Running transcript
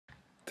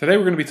Today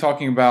we're going to be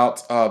talking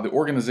about the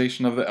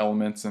organization of the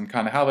elements and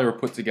kind of how they were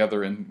put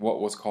together in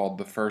what was called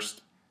the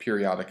first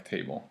periodic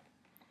table.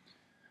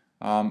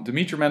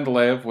 Dmitri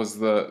Mendeleev was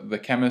the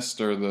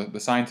chemist or the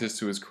scientist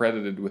who is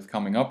credited with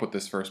coming up with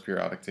this first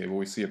periodic table.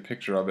 We see a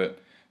picture of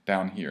it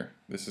down here.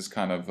 This is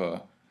kind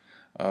of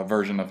a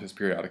version of his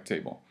periodic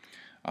table.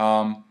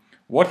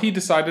 What he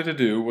decided to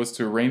do was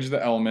to arrange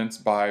the elements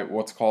by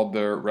what's called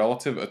their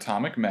relative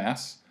atomic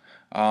mass,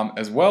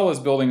 as well as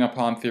building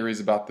upon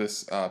theories about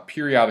this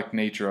periodic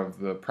nature of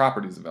the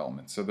properties of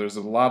elements. So there's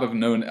a lot of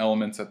known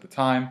elements at the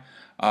time,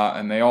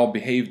 and they all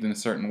behaved in a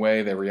certain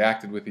way, they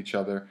reacted with each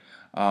other,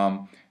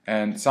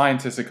 and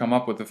scientists have come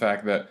up with the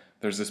fact that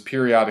there's this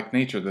periodic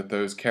nature, that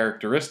those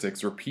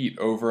characteristics repeat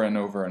over and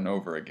over and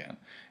over again.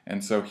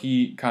 And so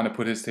he kind of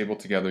put his table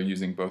together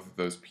using both of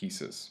those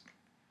pieces.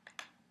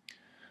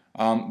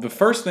 The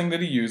first thing that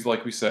he used,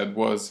 like we said,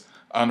 was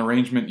an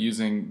arrangement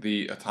using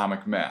the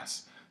atomic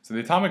mass. So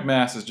the atomic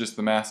mass is just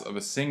the mass of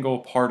a single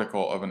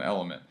particle of an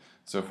element.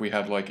 So if we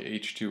had like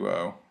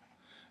H2O,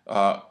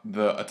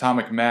 the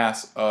atomic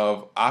mass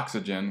of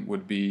oxygen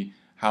would be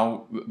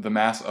the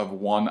mass of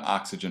one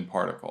oxygen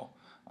particle.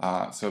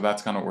 So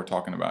that's kind of what we're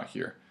talking about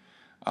here.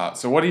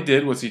 So what he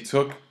did was he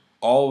took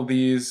all of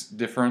these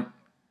different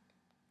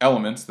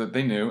elements that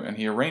they knew and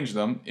he arranged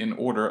them in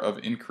order of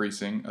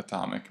increasing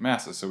atomic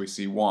masses. So we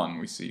see 1,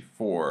 we see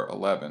 4,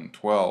 11,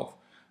 12,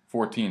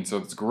 14, so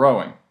it's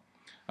growing.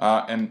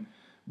 And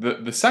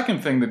the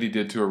second thing that he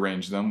did to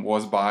arrange them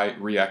was by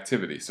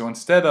reactivity. So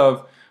instead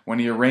of, when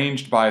he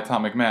arranged by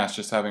atomic mass,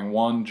 just having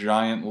one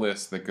giant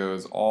list that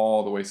goes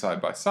all the way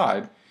side by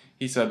side,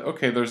 he said,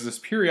 okay, there's this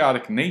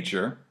periodic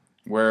nature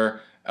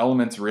where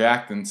elements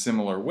react in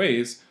similar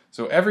ways,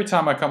 so every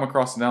time I come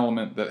across an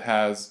element that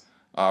has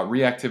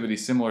reactivity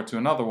similar to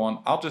another one,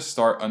 I'll just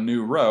start a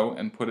new row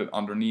and put it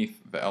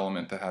underneath the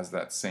element that has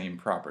that same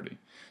property.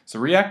 So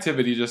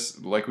reactivity,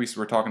 just like we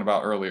were talking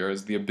about earlier,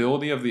 is the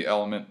ability of the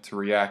element to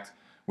react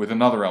with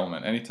another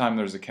element. Anytime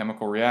there's a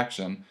chemical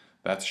reaction,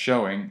 that's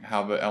showing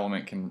how the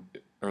element can,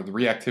 or the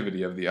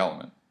reactivity of the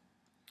element.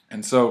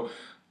 And so,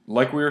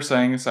 like we were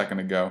saying a second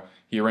ago,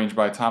 he arranged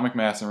by atomic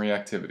mass and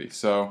reactivity.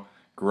 So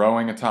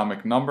growing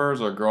atomic numbers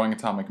or growing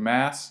atomic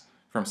mass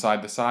from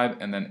side to side,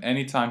 and then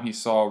anytime he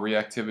saw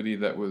reactivity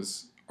that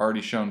was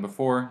already shown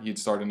before, he'd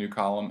start a new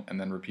column and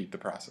then repeat the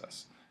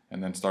process.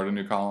 And then start a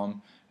new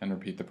column and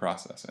repeat the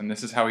process. And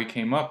this is how he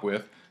came up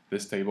with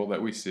this table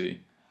that we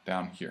see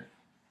down here.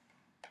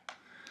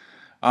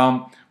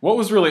 What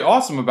was really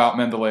awesome about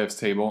Mendeleev's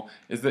table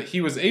is that he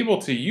was able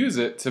to use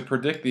it to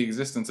predict the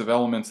existence of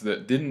elements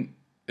that didn't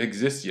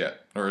exist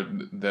yet, or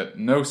that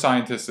no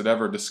scientist had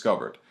ever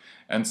discovered.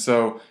 And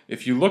so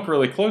if you look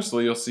really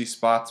closely, you'll see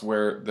spots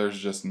where there's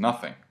just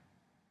nothing.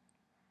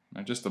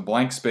 Just a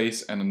blank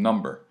space and a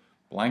number.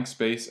 Blank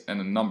space and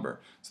a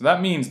number. So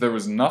that means there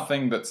was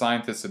nothing that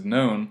scientists had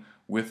known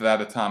with that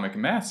atomic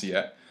mass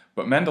yet.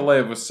 But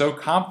Mendeleev was so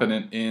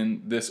confident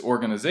in this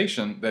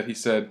organization that he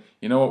said,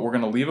 you know what, we're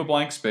going to leave a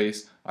blank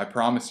space. I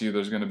promise you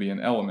there's going to be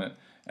an element.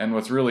 And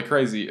what's really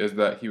crazy is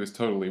that he was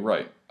totally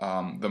right.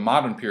 The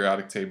modern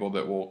periodic table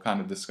that we'll kind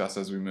of discuss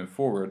as we move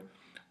forward,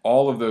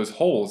 all of those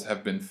holes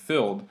have been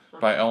filled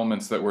by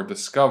elements that were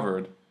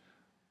discovered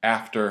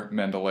after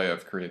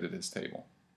Mendeleev created his table.